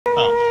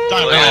Oh,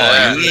 don't Look at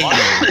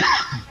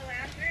that.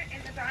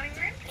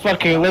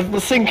 Fuck it,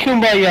 let's sing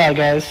Kumbaya,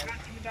 guys.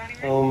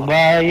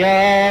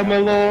 Kumbaya, my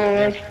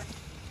lord.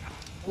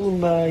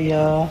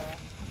 Kumbaya.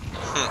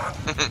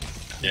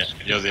 Yeah,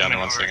 you're the only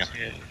one singing.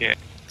 Yeah.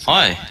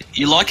 Hi,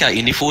 you like our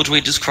indie forge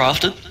we just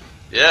crafted?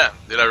 Yeah,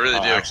 dude, I really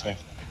Oh, do. actually,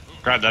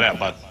 grab that out,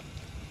 bud.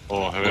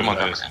 Or whoever What am I that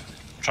gonna is. grab?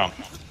 Trump.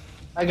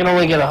 I can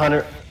only get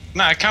 100.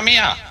 No, come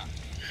here.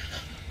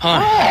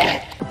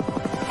 Hi.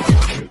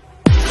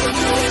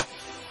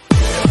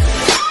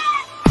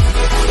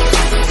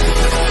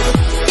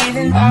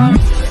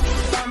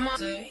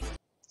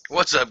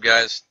 What's up,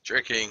 guys?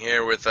 Drinking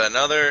here with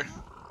another.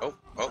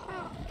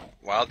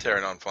 Wild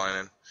Pterodon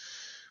flying in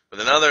with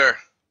another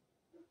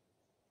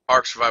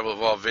Ark Survival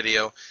Evolved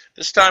video.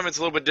 This time it's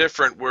a little bit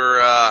different.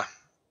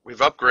 We've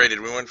upgraded.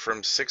 We went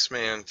from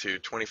 6-man to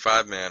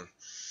 25-man,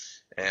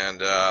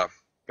 and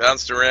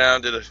bounced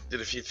around,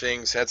 did a few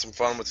things, had some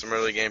fun with some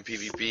early game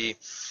PvP.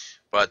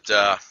 But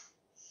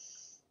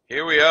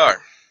here we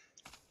are,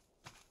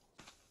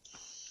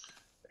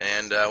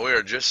 and we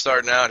are just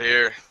starting out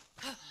here.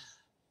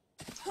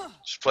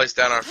 Just placed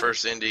down our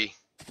first indie.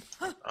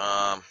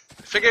 I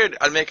figured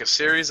I'd make a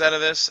series out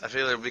of this. I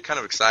feel it would be kind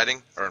of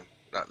exciting, or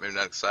maybe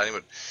not exciting,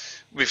 but it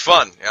would be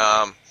fun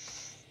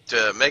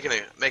to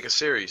make a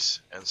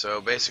series. And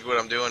so basically what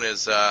I'm doing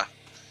is,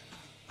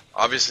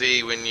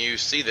 obviously when you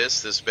see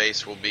this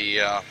base will be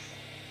a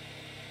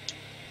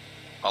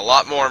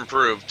lot more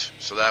improved.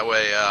 So that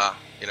way,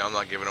 you know, I'm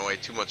not giving away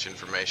too much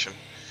information.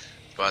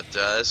 But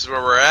this is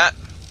where we're at.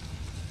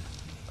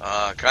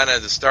 Kind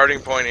of the starting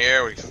point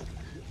here. We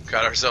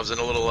got ourselves in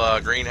a little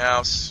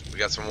greenhouse. We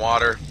got some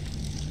water.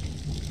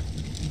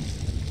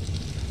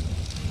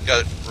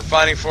 Got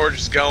refining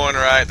forges going,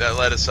 right? That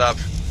led us up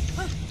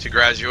to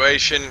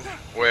graduation,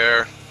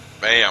 where,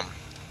 bam,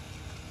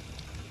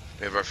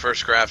 we have our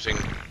first crafting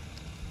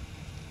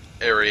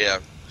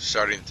area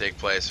starting to take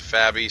place.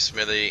 Fabby,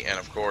 Smithy, and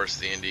of course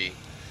the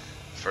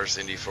first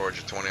indie forge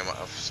of 20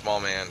 of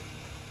small man,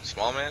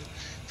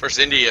 first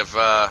indie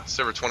of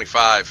silver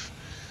 25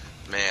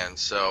 man.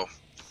 So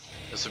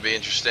this will be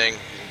interesting.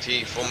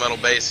 Full metal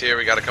base here.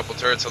 We got a couple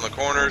turrets on the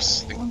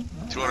corners. I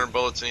think 200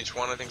 bullets in each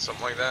one. I think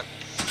something like that.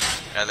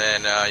 And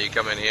then you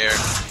come in here.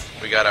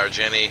 We got our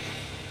Jenny.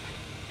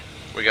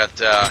 We got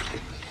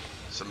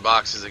some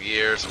boxes of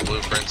gear, some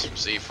blueprints, some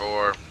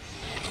C4,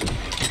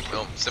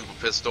 simple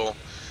pistol,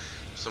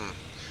 some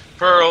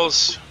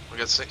pearls. We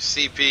got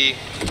CP.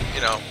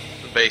 You know,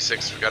 the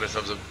basics. We got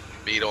ourselves a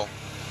beetle,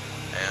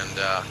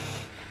 and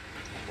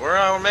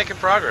we're making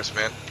progress,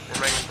 man.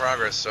 We're making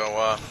progress.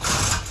 So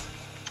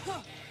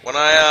when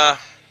I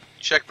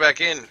check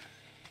back in,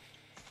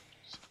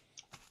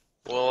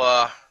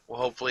 we'll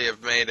hopefully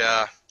have made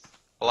a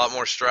lot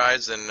more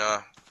strides, and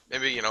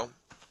maybe, you know,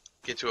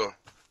 get to an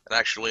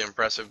actually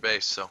impressive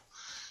base. So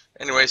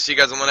anyway, see you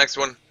guys on the next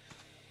one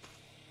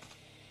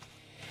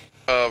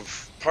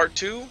of part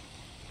 2,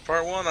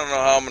 part 1. I don't know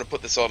how I'm going to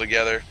put this all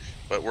together,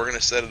 but we're going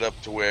to set it up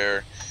to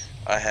where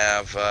I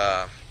have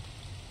a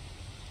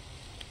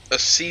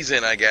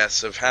season, I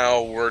guess, of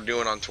how we're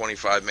doing on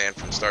 25-man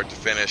from start to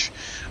finish.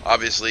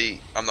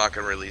 Obviously, I'm not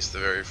going to release the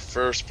very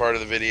first part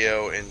of the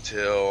video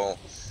until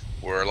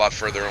we're a lot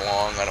further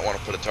along. I don't want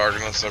to put a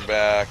target on their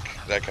back,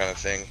 that kind of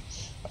thing.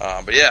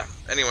 But yeah,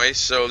 anyway,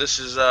 so this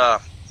is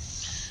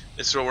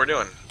what we're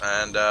doing.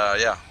 And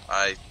yeah,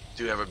 I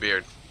do have a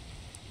beard.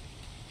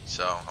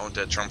 So I went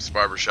to Trump's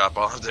barbershop.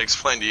 I'll have to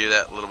explain to you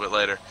that a little bit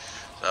later.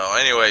 So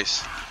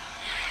anyways,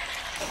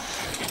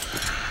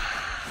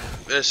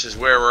 this is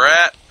where we're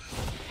at.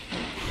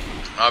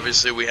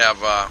 Obviously we have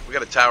we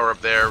got a tower up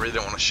there. Really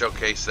don't want to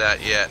showcase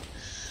that yet.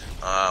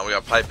 We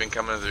got piping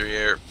coming through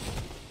here.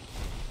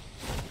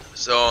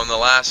 So in the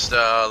last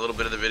little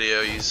bit of the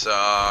video, you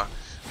saw a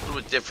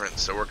little bit different.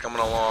 So we're coming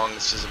along.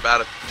 This is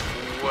about a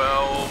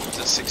 12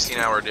 to 16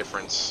 hour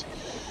difference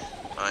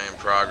in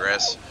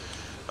progress.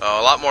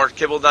 A lot more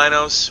kibble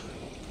dinos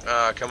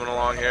coming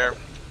along here.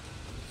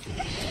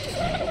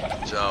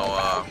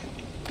 So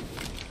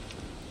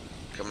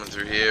coming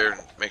through here,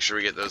 make sure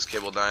we get those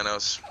kibble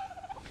dinos.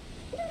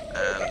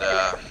 And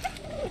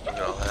look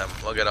at all them.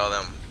 Look at all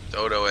them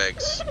dodo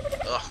eggs.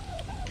 Ugh.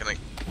 Can I?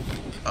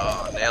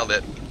 Oh, nailed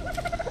it.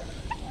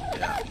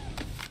 Yeah.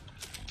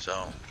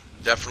 So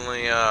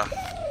definitely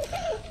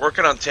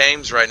working on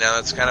tames right now.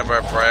 That's kind of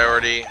our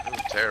priority.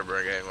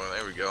 Terrorberg, well,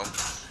 there we go.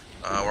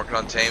 Working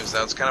on tames.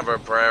 That's kind of our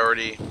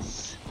priority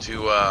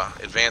to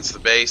advance the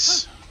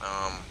base.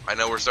 I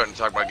know we're starting to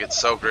talk about get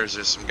soakers.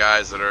 There's some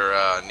guys that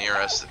are near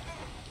us that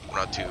we're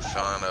not too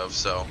fond of.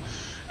 So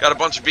got a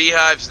bunch of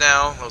beehives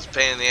now. That was a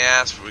pain in the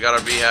ass, but we got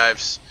our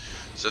beehives.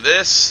 So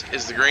this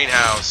is the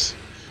greenhouse.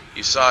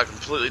 You saw it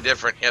completely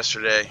different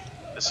yesterday.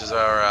 This is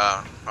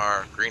our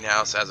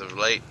greenhouse as of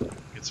late.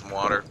 Get some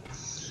water.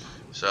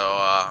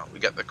 So we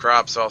got the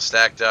crops all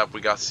stacked up.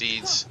 We got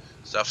seeds.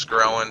 Stuff's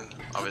growing.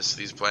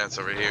 Obviously these plants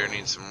over here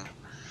need some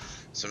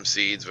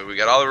seeds, but we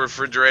got all the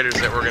refrigerators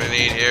that we're gonna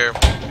need here.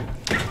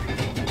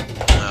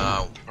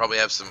 Probably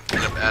have some,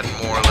 end up adding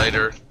more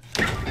later.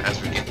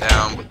 as we get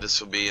down, but this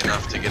will be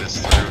enough to get us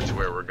through to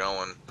where we're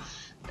going.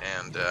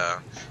 And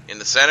in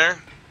the center,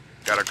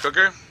 got our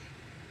cooker.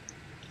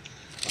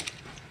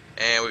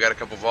 And we got a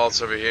couple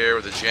vaults over here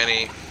with a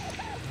Jenny.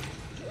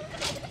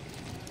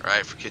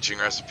 Right, for kitchen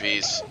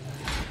recipes,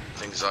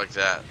 things like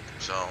that.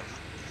 So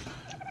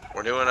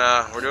we're doing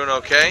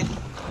okay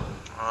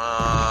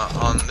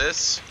on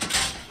this,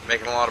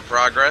 making a lot of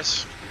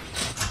progress.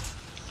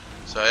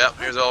 So yep,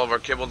 here's all of our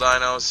kibble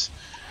dinos.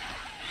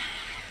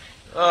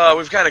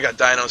 We've kind of got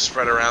dinos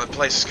spread around. The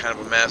place is kind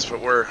of a mess, but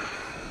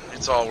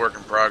it's all work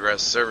in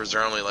progress. Servers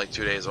are only like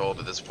 2 days old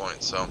at this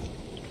point, so,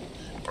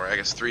 or I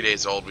guess 3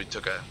 days old. We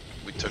took a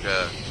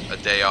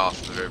day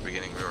off at the very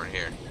beginning. We weren't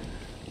here.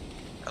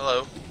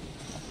 Hello.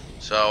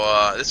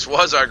 So this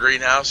was our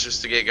greenhouse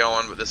just to get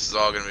going, but this is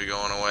all going to be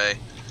going away.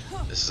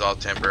 This is all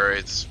temporary.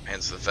 It's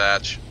hence the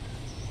thatch.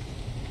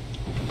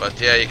 But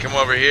yeah, you come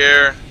over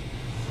here.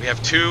 We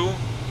have 2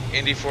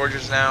 indie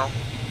forgers now,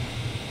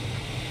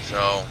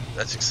 so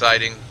that's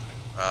exciting.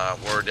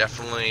 We're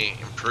definitely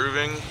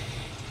improving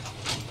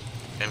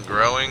and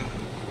growing.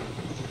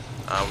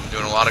 We're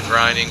doing a lot of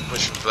grinding,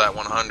 pushing for that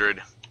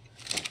 100,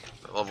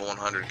 the level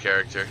 100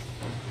 character.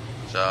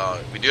 So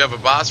we do have a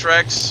boss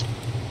Rex.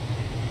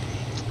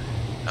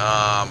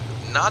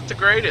 Not the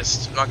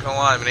greatest, I'm not gonna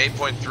lie. I'm an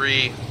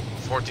 8.3,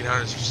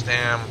 1400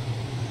 stam,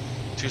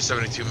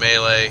 272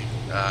 melee.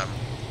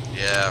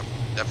 Yeah,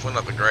 definitely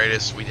not the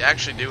greatest. We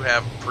actually do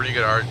have pretty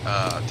good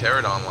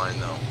pterodon line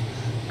though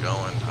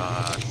going.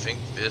 I think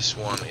this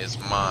one is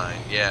mine.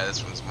 Yeah,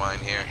 this one's mine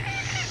here.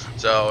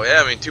 So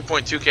yeah, I mean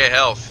 2.2k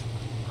health,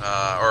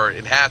 or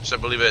it hatched I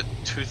believe at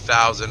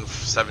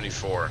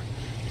 2074.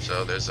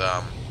 So there's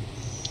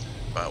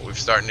we're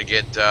starting to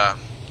get a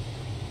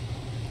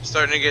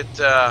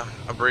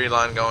breed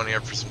line going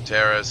here for some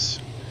terras.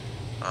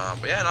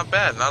 But yeah, not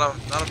bad. Not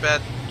a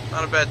bad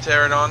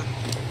pterodon.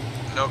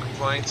 No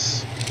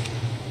complaints.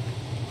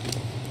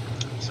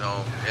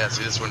 So yeah,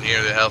 see this one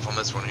here, the health on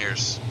this one here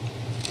is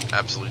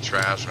absolutely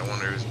trash. I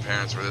wonder whose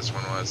parents were this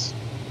one was.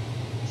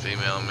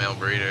 Female and male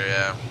breeder,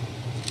 yeah.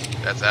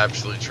 That's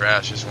absolutely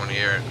trash. This one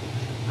here,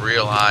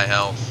 real high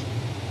health.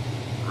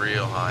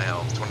 Real high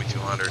health,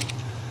 2200.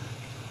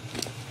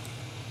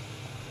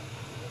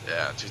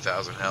 Yeah,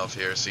 2000 health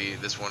here. See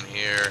this one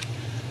here.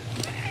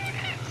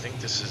 I think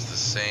this is the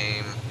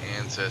same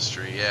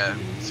ancestry. Yeah.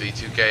 See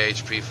 2k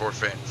HP,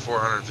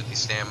 450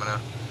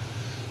 stamina.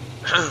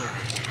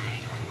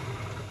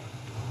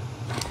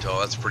 So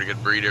that's a pretty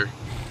good breeder.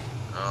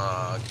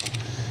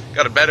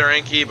 Got a better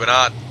Inky, but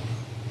not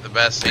the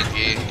best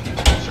Inky.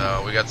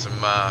 So we got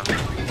some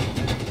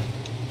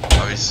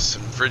obviously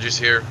some fridges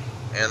here.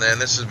 And then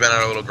this has been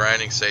our little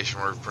grinding station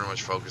where we've pretty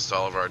much focused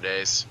all of our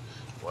days.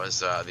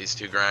 Was these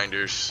 2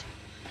 grinders,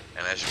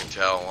 and as you can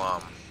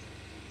tell,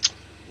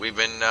 we've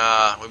been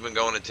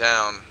going to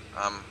town.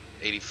 I'm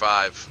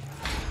 85.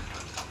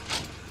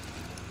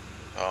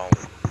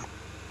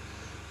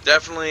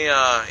 Definitely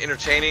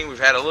entertaining. We've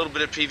had a little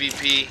bit of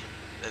PvP.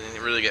 I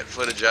didn't really get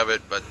footage of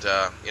it, but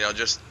you know,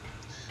 just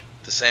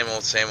the same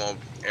old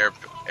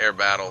air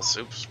battles.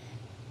 Oops.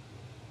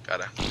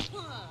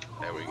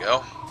 There we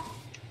go.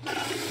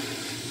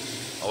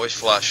 Always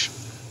flush.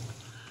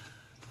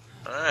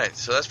 Alright,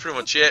 so that's pretty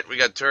much it. We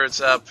got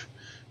turrets up.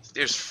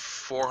 There's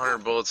 400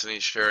 bullets in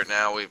each turret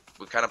now. We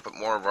kind of put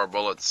more of our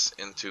bullets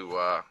into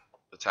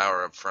the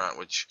tower up front,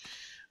 which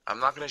I'm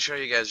not going to show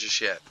you guys just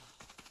yet.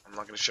 I'm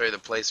not going to show you the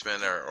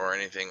placement or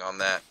anything on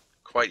that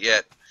quite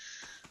yet.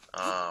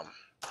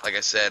 Like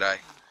I said,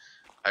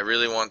 I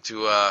really want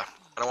to, I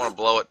don't want to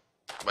blow it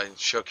by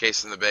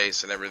showcasing the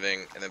base and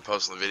everything and then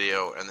posting the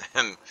video and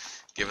then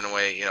giving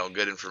away, you know,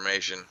 good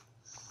information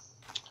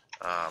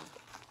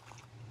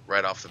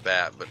right off the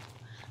bat. But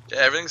yeah,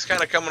 everything's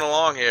kind of coming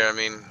along here. I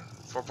mean,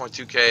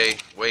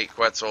 4.2k weight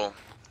Quetzal,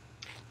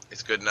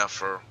 it's good enough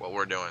for what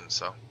we're doing.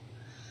 So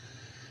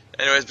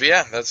anyways, but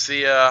yeah, that's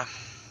the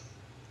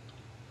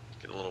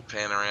get a little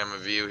panorama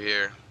view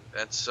here.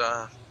 That's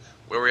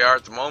where we are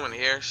at the moment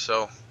here.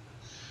 So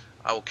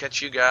I will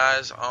catch you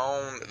guys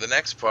on the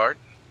next part.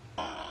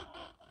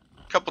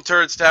 Couple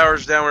turrets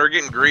towers down. We were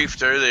getting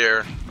griefed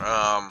earlier.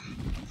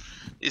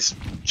 These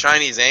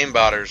Chinese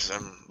aimbotters,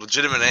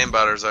 legitimate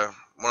aimbotters,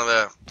 one of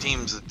the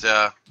teams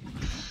that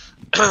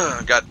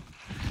got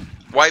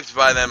wiped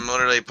by them.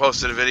 Literally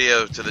posted a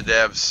video to the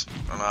devs,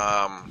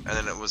 and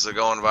then it was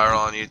going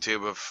viral on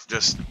YouTube of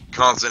just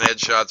constant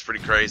headshots.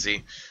 Pretty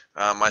crazy.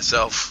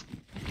 Myself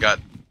got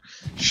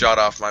shot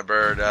off my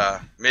bird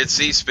mid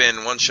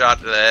C-spin, 1 shot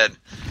to the head.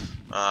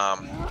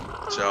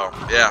 So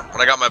yeah,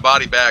 when I got my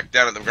body back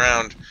down at the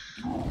ground,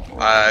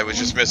 I was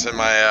just missing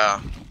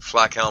my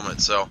flak helmet.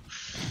 So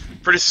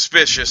pretty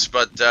suspicious.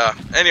 But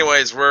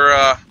anyways,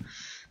 we're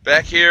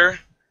back here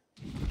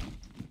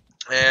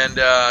and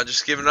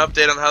just give an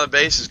update on how the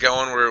base is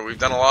going. We've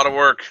done a lot of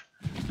work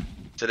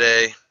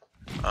today.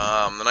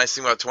 The nice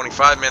thing about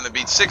 25 man that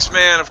beats 6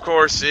 man, of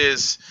course,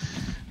 is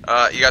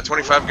you got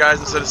 25 guys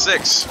instead of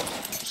 6.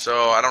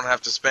 So I don't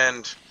have to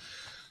spend,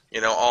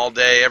 you know, all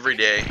day every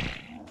day.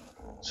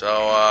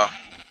 So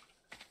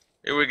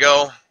here we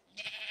go.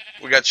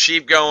 We got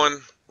sheep going.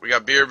 We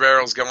got beer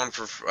barrels going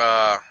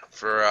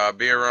for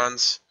beer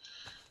runs.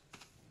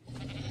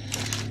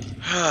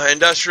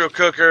 Industrial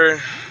cooker.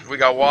 We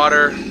got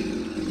water.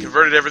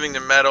 Converted everything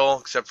to metal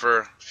except for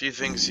a few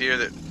things here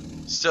that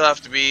still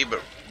have to be,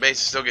 but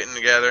base is still getting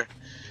together.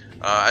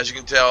 As you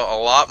can tell, a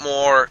lot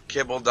more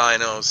kibble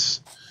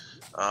dinos.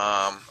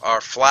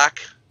 Our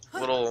flak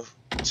little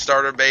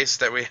starter base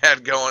that we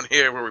had going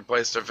here where we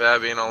placed our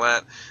Fabi and all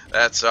that,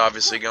 that's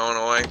obviously going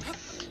away.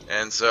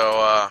 And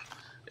so,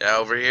 yeah,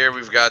 over here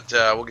we've got,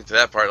 we'll get to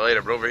that part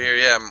later, but over here,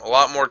 yeah, a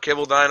lot more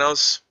kibble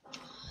dinos.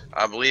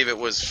 I believe it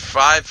was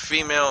 5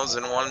 females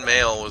and 1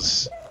 male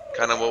was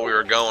kind of what we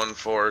were going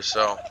for,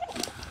 so.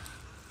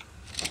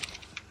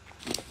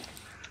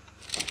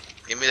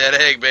 Give me that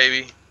egg,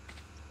 baby.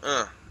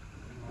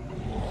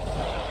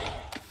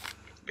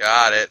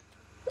 Got it.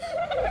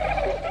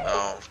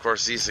 Oh, of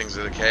course these things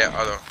are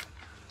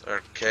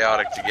they're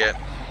chaotic to get.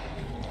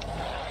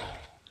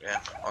 Yeah,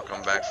 I'll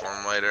come back for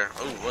them later.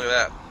 Ooh, look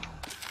at that.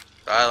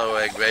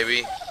 Dilo egg,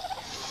 baby.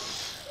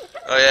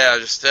 Oh yeah,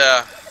 just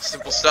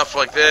simple stuff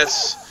like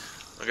this.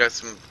 We got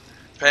some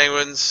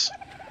penguins.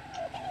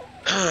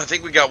 I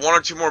think we got 1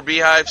 or 2 more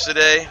beehives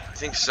today. I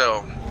think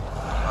so.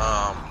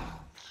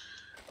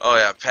 Oh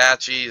yeah,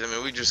 Apaches. I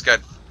mean, we just got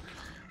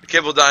the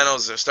kibble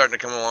dinos are starting to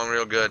come along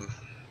real good.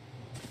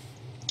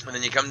 And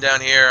then you come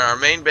down here. Our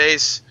main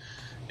base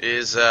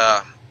is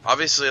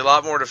obviously a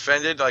lot more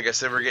defended. Like I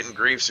said, we're getting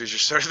grief, so we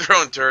just started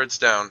throwing turrets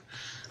down.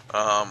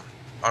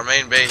 Our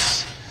main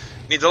base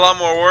needs a lot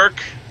more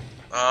work,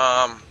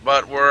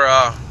 but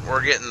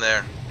we're getting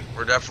there.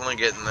 We're definitely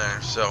getting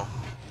there. So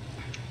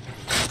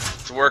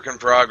it's a work in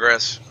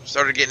progress.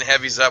 Started getting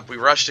heavies up. We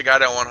rushed a guy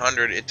to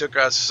 100. It took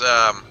us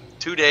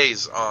 2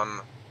 days on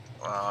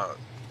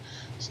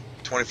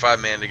 25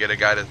 man to get a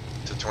guy to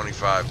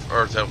 25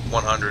 or to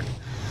 100.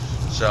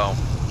 So I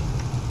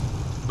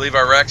believe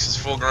our Rex is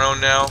full grown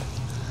now.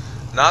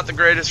 Not the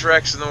greatest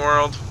Rex in the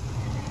world,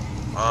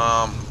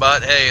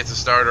 but hey, it's a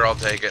starter. I'll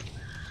take it.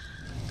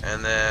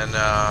 And then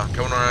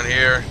coming around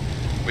here,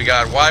 we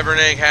got wyvern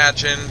egg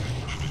hatching.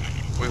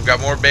 We've got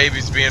more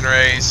babies being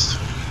raised.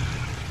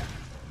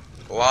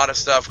 A lot of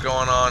stuff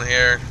going on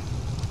here.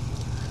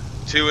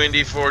 2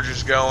 indie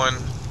forgers going.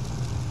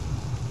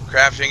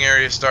 Crafting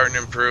area starting to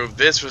improve.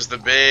 This was the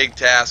big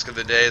task of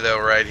the day, though,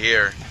 right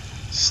here.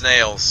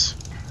 Snails,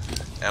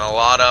 and a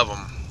lot of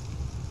them.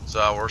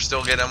 So we're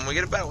still getting them. We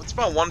get about, it's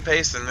about 1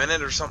 pace a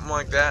minute or something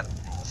like that.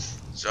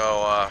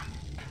 So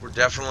we're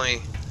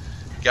definitely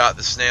got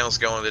the snails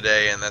going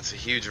today, and that's a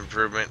huge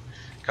improvement.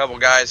 A couple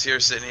guys here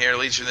sitting here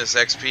leeching this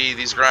XP.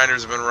 These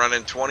grinders have been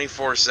running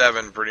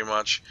 24/7 pretty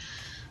much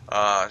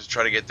to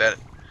try to get that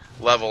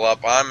level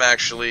up. I'm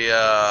actually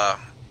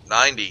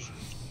 90,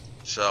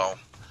 so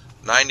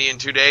 90 in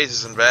 2 days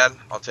isn't bad.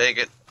 I'll take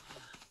it,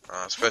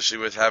 especially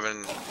with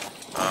having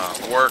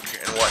work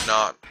and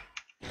whatnot.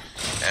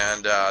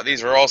 And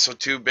these are also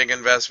 2 big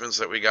investments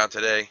that we got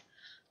today.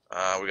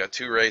 We got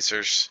 2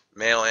 racers,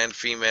 male and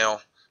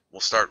female. We'll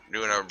start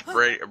doing a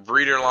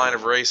breeder line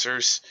of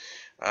racers.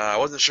 I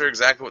wasn't sure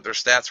exactly what their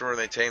stats were when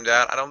they tamed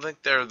out. I don't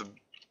think they're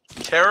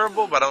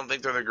terrible, but I don't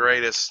think they're the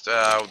greatest.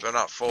 They're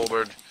not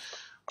foldered.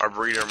 Our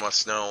breeder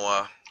must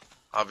know,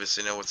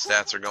 obviously know what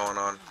stats are going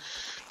on.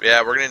 But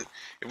yeah, we're gonna,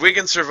 if we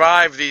can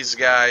survive these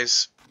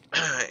guys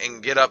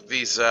and get up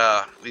these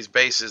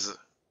bases,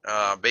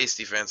 base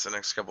defense the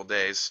next couple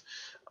days,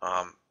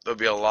 there'll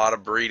be a lot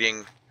of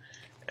breeding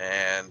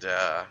and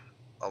a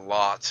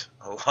lot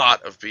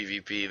of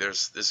PvP.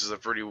 This is a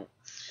pretty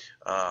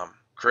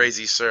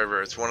crazy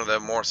server. It's one of the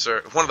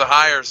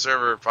higher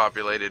server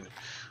populated.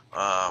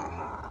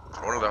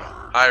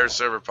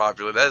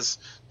 That is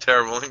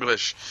terrible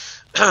English.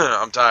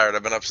 I'm tired.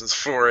 I've been up since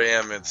 4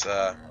 a.m. It's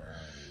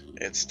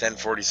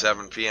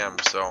 10:47 p.m.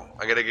 So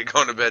I gotta get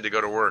going to bed to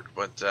go to work.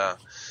 But yeah,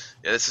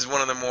 this is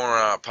one of the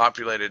more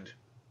populated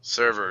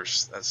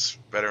servers. That's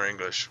better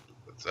English.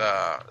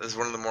 This is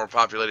one of the more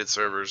populated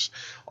servers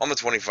on the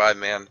 25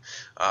 man.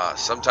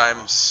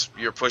 Sometimes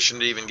you're pushing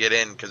to even get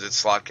in because it's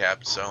slot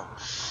capped. So,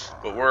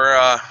 but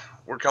we're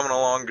coming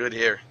along good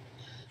here.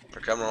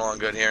 We're coming along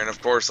good here, and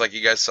of course, like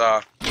you guys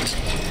saw,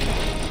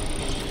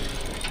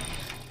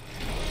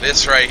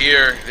 this right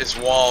here, this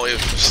wall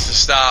is just to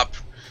stop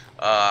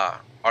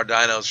our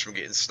dinos from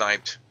getting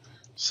sniped.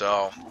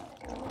 So,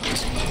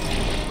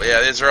 but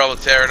yeah, these are all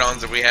the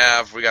pterodons that we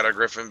have. We got our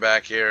griffin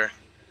back here.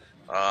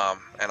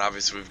 And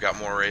obviously we've got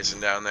more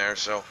racing down there,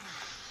 so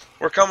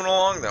we're coming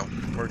along though.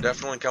 We're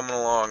definitely coming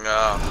along.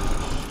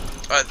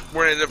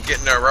 We're gonna end up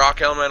getting a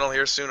rock elemental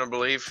here soon, I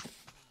believe,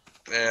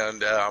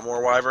 and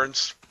more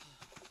wyverns.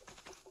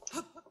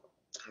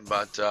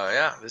 But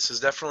yeah, this is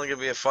definitely gonna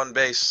be a fun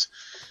base.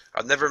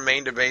 I've never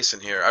mained a base in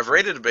here. I've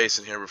raided a base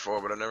in here before,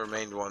 but I've never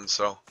mained one,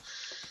 so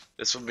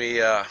this will be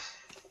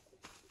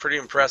pretty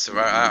impressive.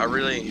 I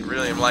really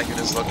am liking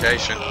this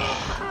location.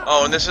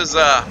 Oh, and this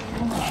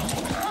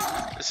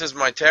is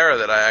my Terra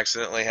that I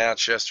accidentally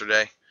hatched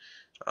yesterday.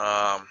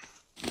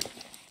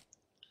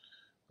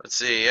 Let's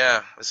see,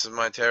 yeah, this is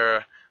my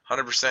Terra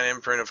 100%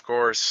 imprint, of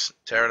course.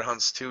 Tarot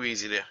Hunt's too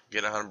easy to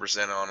get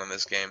 100% on in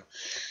this game.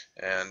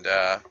 And,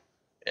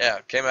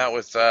 yeah, came out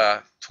with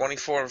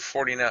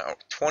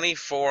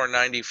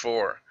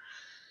 24.94.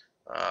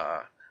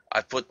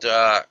 I put,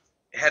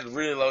 had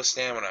really low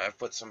stamina. I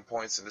put some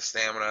points into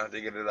stamina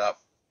to get it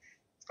up.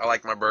 I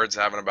like my birds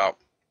having about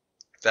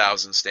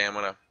 1,000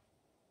 stamina.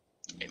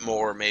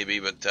 More, maybe,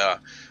 but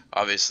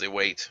obviously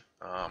weight.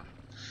 I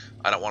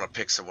don't want to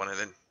pick someone and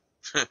then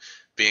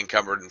be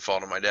encumbered and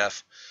fall to my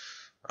death.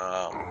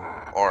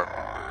 Or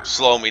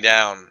slow me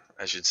down,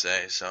 I should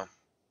say. So,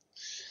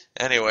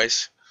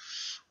 anyways,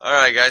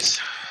 alright guys,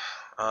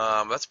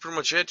 that's pretty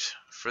much it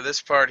for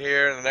this part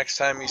here. The next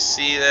time you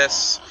see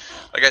this,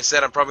 like I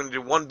said, I'm probably going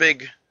to do one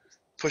big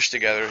push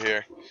together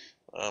here.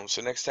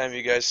 So next time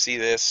you guys see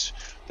this,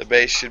 the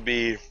base should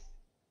be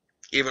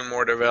even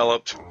more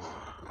developed.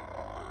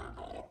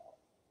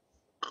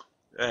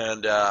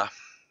 And,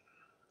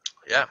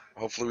 yeah,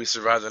 hopefully we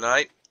survive the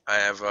night. I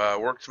have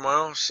work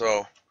tomorrow,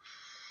 so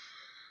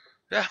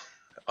yeah,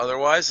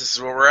 otherwise, this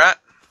is where we're at.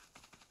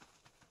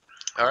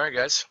 Alright,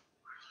 guys.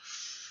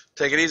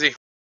 Take it easy.